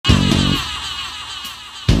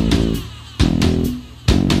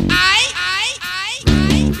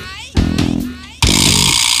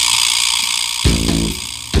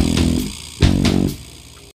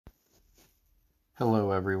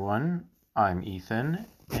everyone. I'm Ethan,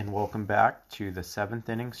 and welcome back to the 7th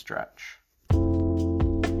inning stretch.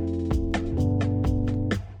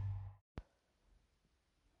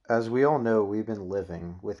 As we all know, we've been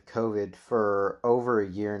living with COVID for over a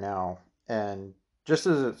year now, and just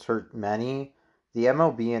as it's hurt many, the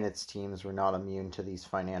MLB and its teams were not immune to these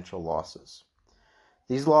financial losses.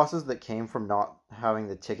 These losses that came from not having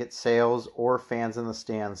the ticket sales or fans in the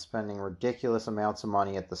stands spending ridiculous amounts of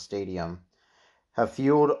money at the stadium have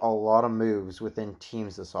fueled a lot of moves within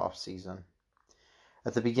teams this offseason.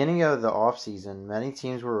 At the beginning of the offseason, many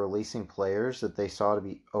teams were releasing players that they saw to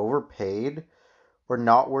be overpaid or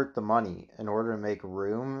not worth the money in order to make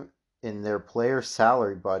room in their player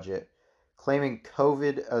salary budget, claiming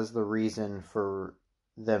COVID as the reason for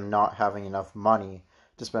them not having enough money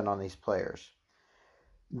to spend on these players.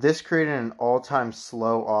 This created an all-time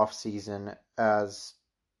slow offseason as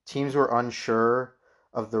teams were unsure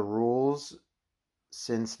of the rules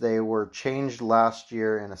since they were changed last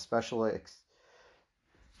year in a special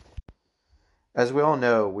As we all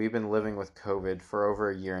know, we've been living with COVID for over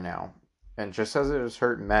a year now, and just as it has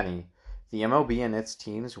hurt many, the MLB and its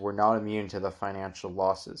teams were not immune to the financial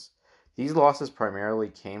losses. These losses primarily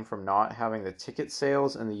came from not having the ticket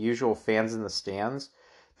sales and the usual fans in the stands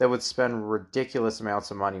that would spend ridiculous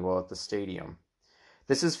amounts of money while at the stadium.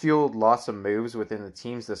 This has fueled lots of moves within the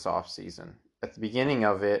teams this offseason. At the beginning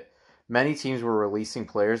of it, many teams were releasing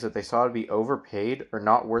players that they saw to be overpaid or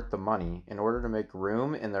not worth the money in order to make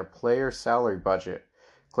room in their player salary budget,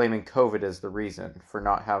 claiming COVID as the reason for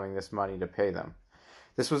not having this money to pay them.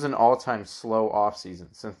 This was an all-time slow offseason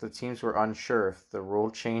since the teams were unsure if the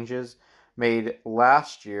rule changes made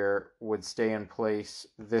last year would stay in place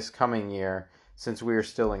this coming year since we are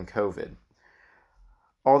still in COVID.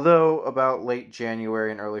 Although about late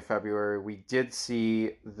January and early February, we did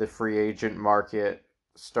see the free agent market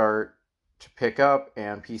start to pick up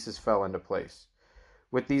and pieces fell into place.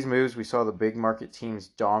 With these moves, we saw the big market teams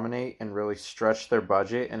dominate and really stretch their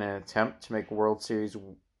budget in an attempt to make World Series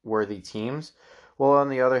worthy teams, while on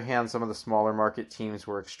the other hand, some of the smaller market teams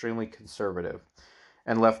were extremely conservative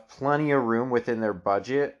and left plenty of room within their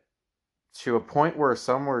budget to a point where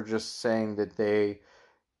some were just saying that they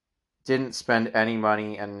didn't spend any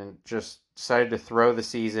money and just decided to throw the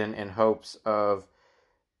season in hopes of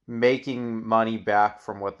making money back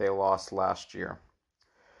from what they lost last year.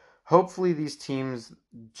 Hopefully these teams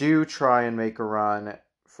do try and make a run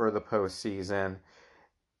for the postseason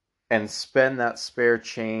and spend that spare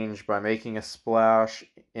change by making a splash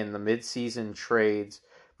in the midseason trades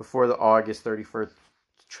before the August 31st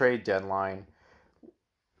trade deadline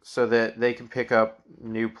so that they can pick up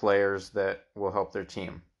new players that will help their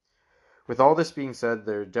team. With all this being said,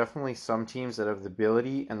 there are definitely some teams that have the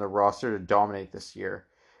ability and the roster to dominate this year,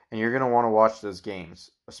 and you're going to want to watch those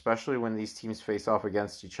games, especially when these teams face off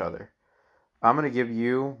against each other. I'm going to give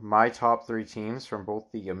you my top 3 teams from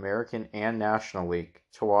both the American and National League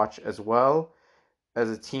to watch, as well as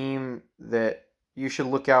a team that you should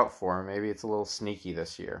look out for. Maybe it's a little sneaky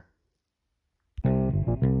this year.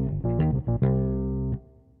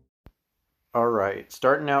 Alright,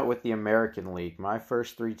 starting out with the American League, my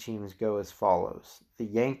first 3 teams go as follows: the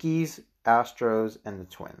Yankees, Astros, and the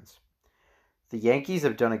Twins. The Yankees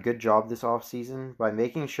have done a good job this offseason by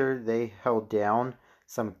making sure they held down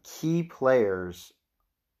some key players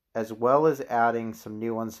as well as adding some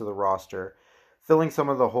new ones to the roster, filling some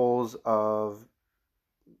of the holes of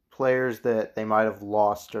players that they might have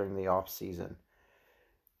lost during the offseason.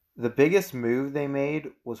 The biggest move they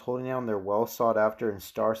made was holding down their well-sought-after and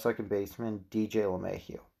star second baseman DJ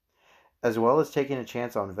LeMahieu, as well as taking a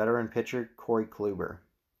chance on veteran pitcher Corey Kluber.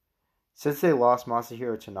 Since they lost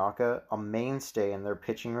Masahiro Tanaka, a mainstay in their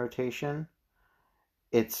pitching rotation,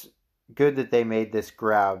 it's good that they made this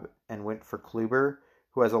grab and went for Kluber,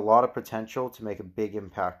 who has a lot of potential to make a big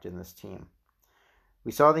impact in this team.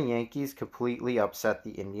 We saw the Yankees completely upset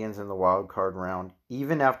the Indians in the wild card round,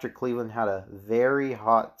 even after Cleveland had a very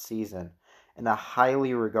hot season and a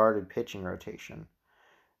highly regarded pitching rotation.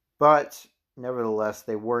 But nevertheless,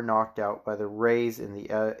 they were knocked out by the Rays in the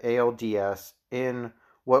ALDS in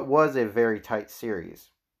what was a very tight series.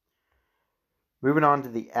 Moving on to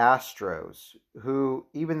the Astros, who,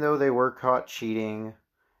 even though they were caught cheating,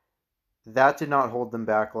 that did not hold them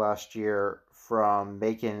back last year from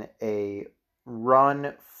making a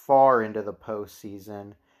run far into the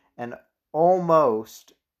postseason and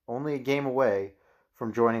almost only a game away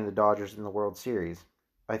from joining the Dodgers in the World Series.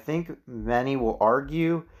 I think many will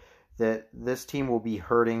argue that this team will be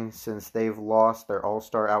hurting since they've lost their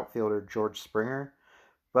all-star outfielder George Springer,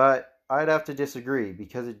 but I'd have to disagree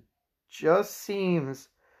because it just seems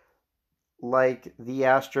like the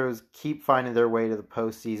Astros keep finding their way to the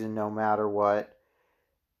postseason no matter what.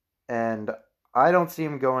 And I don't see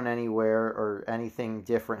them going anywhere or anything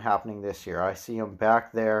different happening this year. I see them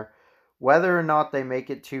back there. Whether or not they make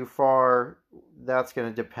it too far, that's going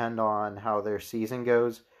to depend on how their season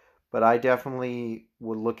goes. But I definitely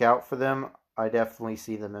would look out for them. I definitely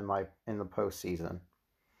see them in the postseason.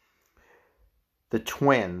 The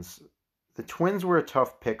Twins. The Twins were a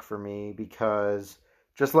tough pick for me because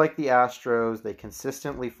just like the Astros, they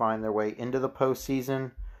consistently find their way into the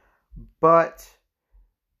postseason, but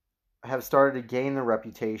have started to gain the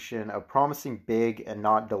reputation of promising big and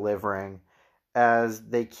not delivering as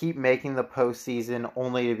they keep making the postseason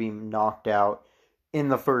only to be knocked out in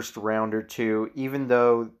the first round or two, even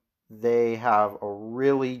though they have a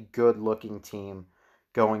really good looking team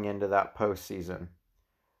going into that postseason.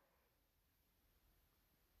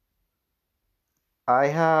 I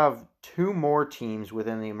have two more teams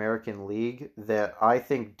within the American League that I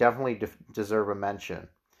think definitely deserve a mention.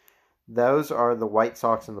 Those are the White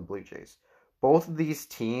Sox and the Blue Jays. Both of these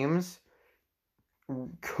teams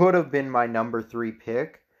could have been my number three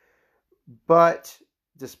pick, but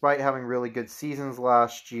despite having really good seasons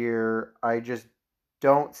last year, I just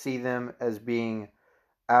don't see them as being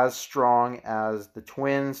as strong as the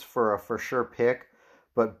Twins for a for sure pick.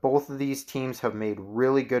 But both of these teams have made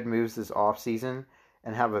really good moves this offseason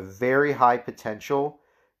and have a very high potential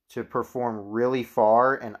to perform really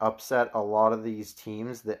far and upset a lot of these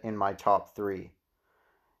teams that in my top three.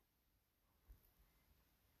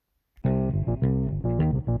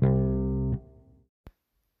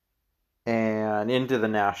 And into the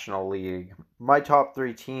National League. My top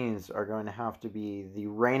three teams are going to have to be the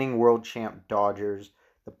reigning world champ Dodgers,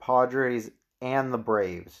 the Padres, and the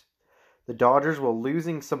Braves. The Dodgers, while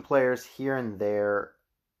losing some players here and there,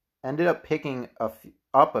 ended up picking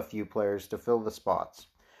up a few players to fill the spots.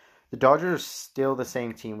 The Dodgers are still the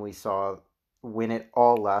same team we saw win it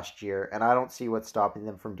all last year, and I don't see what's stopping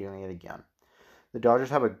them from doing it again. The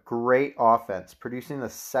Dodgers have a great offense, producing the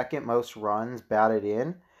second most runs batted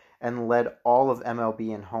in and led all of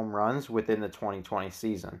MLB in home runs within the 2020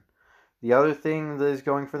 season. The other thing that is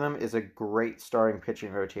going for them is a great starting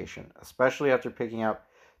pitching rotation, especially after picking up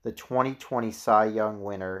the 2020 Cy Young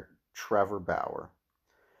winner, Trevor Bauer.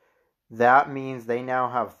 That means they now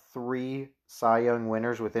have three Cy Young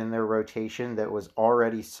winners within their rotation that was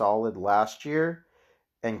already solid last year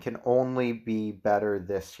and can only be better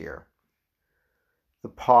this year. The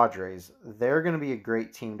Padres, they're going to be a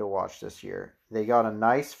great team to watch this year. They got a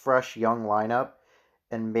nice, fresh, young lineup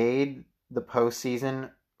and made the postseason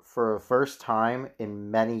for the first time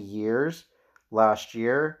in many years last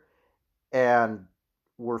year and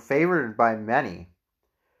were favored by many.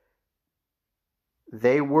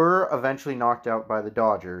 They were eventually knocked out by the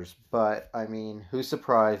Dodgers, but I mean, who's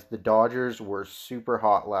surprised? The Dodgers were super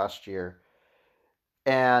hot last year.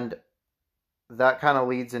 And that kind of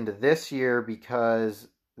leads into this year because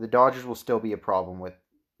the Dodgers will still be a problem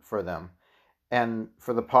for them. And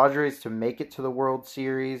for the Padres to make it to the World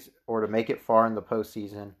Series or to make it far in the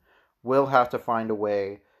postseason, will have to find a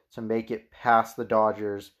way to make it past the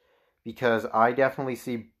Dodgers because I definitely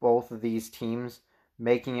see both of these teams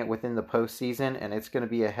making it within the postseason, and it's going to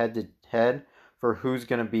be a head-to-head for who's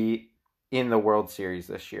going to be in the World Series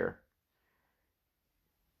this year.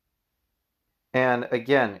 And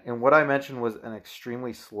again, in what I mentioned was an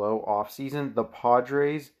extremely slow offseason, the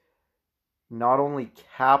Padres not only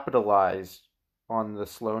capitalized on the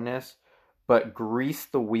slowness, but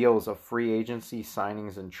greased the wheels of free agency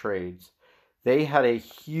signings and trades. They had a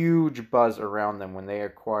huge buzz around them when they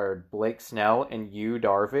acquired Blake Snell and Yu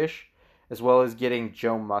Darvish, as well as getting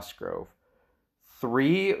Joe Musgrove.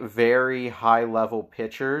 Three very high-level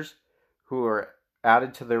pitchers who are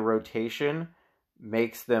added to their rotation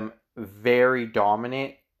makes them very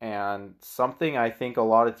dominant and something I think a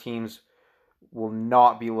lot of teams will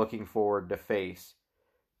not be looking forward to face.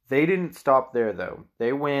 They didn't stop there though.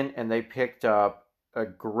 They went and they picked up a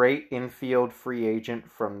great infield free agent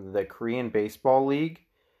from the Korean Baseball League.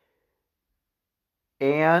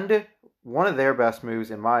 And one of their best moves,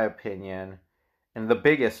 in my opinion, and the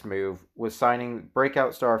biggest move, was signing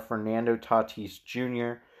breakout star Fernando Tatis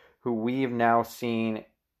Jr., who we've now seen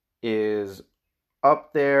is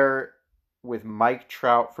up there with Mike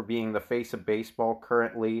Trout for being the face of baseball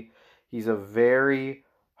currently. He's a very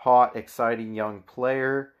hot, exciting young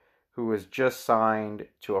player who was just signed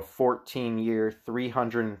to a 14-year,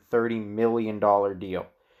 $330 million deal.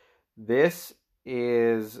 This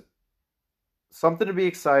is something to be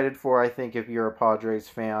excited for, I think, if you're a Padres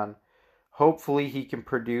fan. Hopefully he can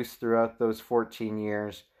produce throughout those 14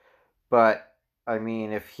 years. But, I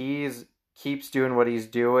mean, if he's keeps doing what he's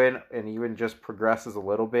doing and even just progresses a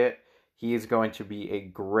little bit, he is going to be a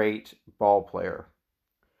great ball player.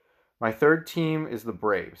 My third team is the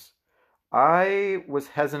Braves. I was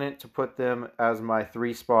hesitant to put them as my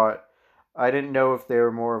 3 spot. I didn't know if they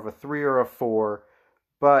were more of a 3 or a 4,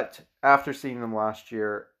 but after seeing them last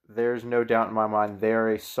year, there's no doubt in my mind they're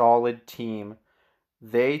a solid team.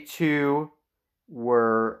 They too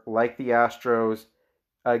were, like the Astros,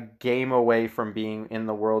 a game away from being in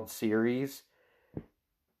the World Series,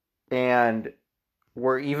 and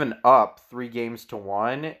were even up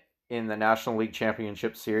 3-1 in the National League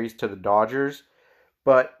Championship Series to the Dodgers,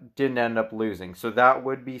 but didn't end up losing. So that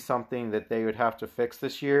would be something that they would have to fix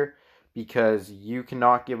this year, because you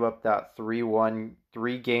cannot give up that 3-1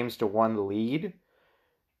 lead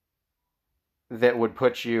that would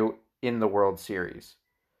put you in the World Series.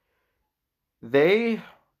 They,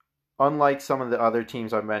 unlike some of the other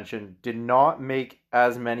teams I mentioned, did not make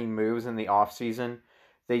as many moves in the offseason.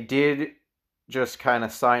 They did just kind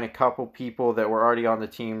of sign a couple people that were already on the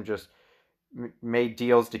team, just made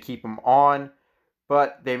deals to keep them on.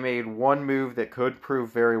 But they made one move that could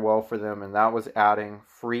prove very well for them, and that was adding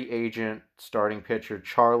free agent starting pitcher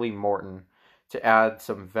Charlie Morton to add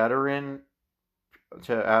some veteran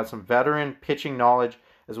pitching knowledge,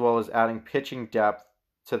 as well as adding pitching depth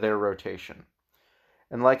to their rotation.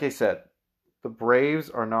 And like I said, the Braves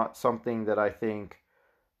are not something that I think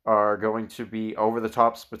are going to be over the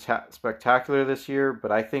top spectacular this year,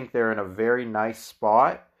 but I think they're in a very nice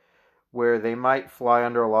spot where they might fly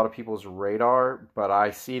under a lot of people's radar, but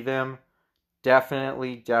I see them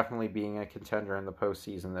definitely being a contender in the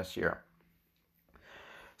postseason this year.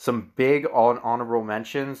 Some big honorable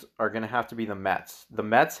mentions are going to have to be the Mets. The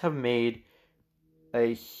Mets have made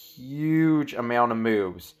a huge amount of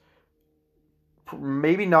moves.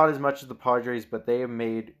 Maybe not as much as the Padres, but they have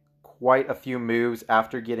made quite a few moves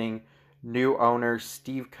after getting new owner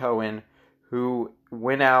Steve Cohen, who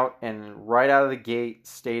went out and right out of the gate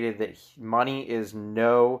stated that money is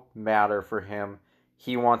no matter for him.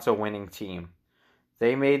 He wants a winning team.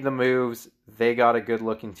 They made the moves. They got a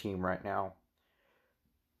good-looking team right now.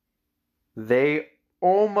 They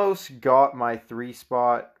almost got my 3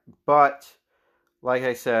 spot, but like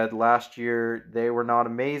I said, last year they were not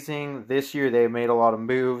amazing. This year they made a lot of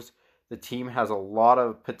moves. The team has a lot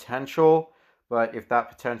of potential, but if that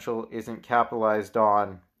potential isn't capitalized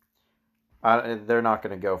on, they're not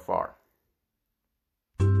going to go far.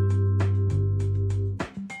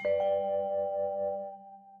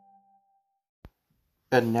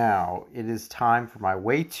 And now it is time for my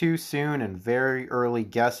way too soon and very early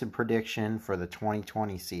guess and prediction for the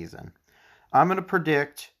 2020 season. I'm going to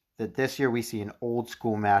predict that this year we see an old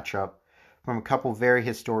school matchup from a couple very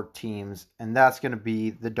historic teams, and that's going to be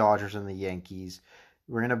the Dodgers and the Yankees.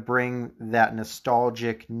 We're going to bring that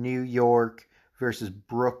nostalgic New York versus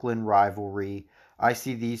Brooklyn rivalry. I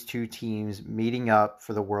see these two teams meeting up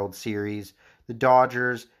for the World Series. The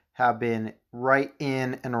Dodgers have been right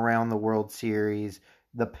in and around the World Series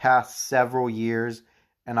the past several years,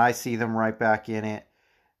 and I see them right back in it.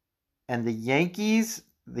 And the Yankees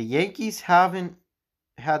haven't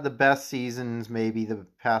had the best seasons maybe the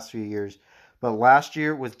past few years, but last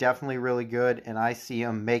year was definitely really good, and I see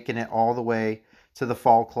them making it all the way to the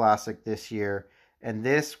Fall Classic this year. And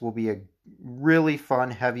this will be a really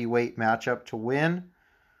fun heavyweight matchup to win.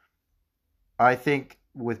 I think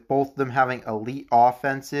with both of them having elite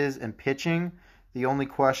offenses and pitching, the only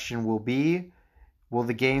question will be, will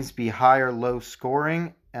the games be high or low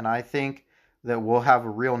scoring? And I think that we'll have a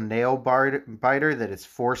real nail biter that is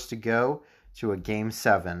forced to go to a Game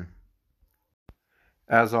 7.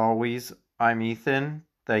 As always, I'm Ethan.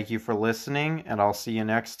 Thank you for listening, and I'll see you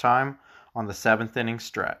next time on the 7th inning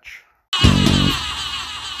stretch.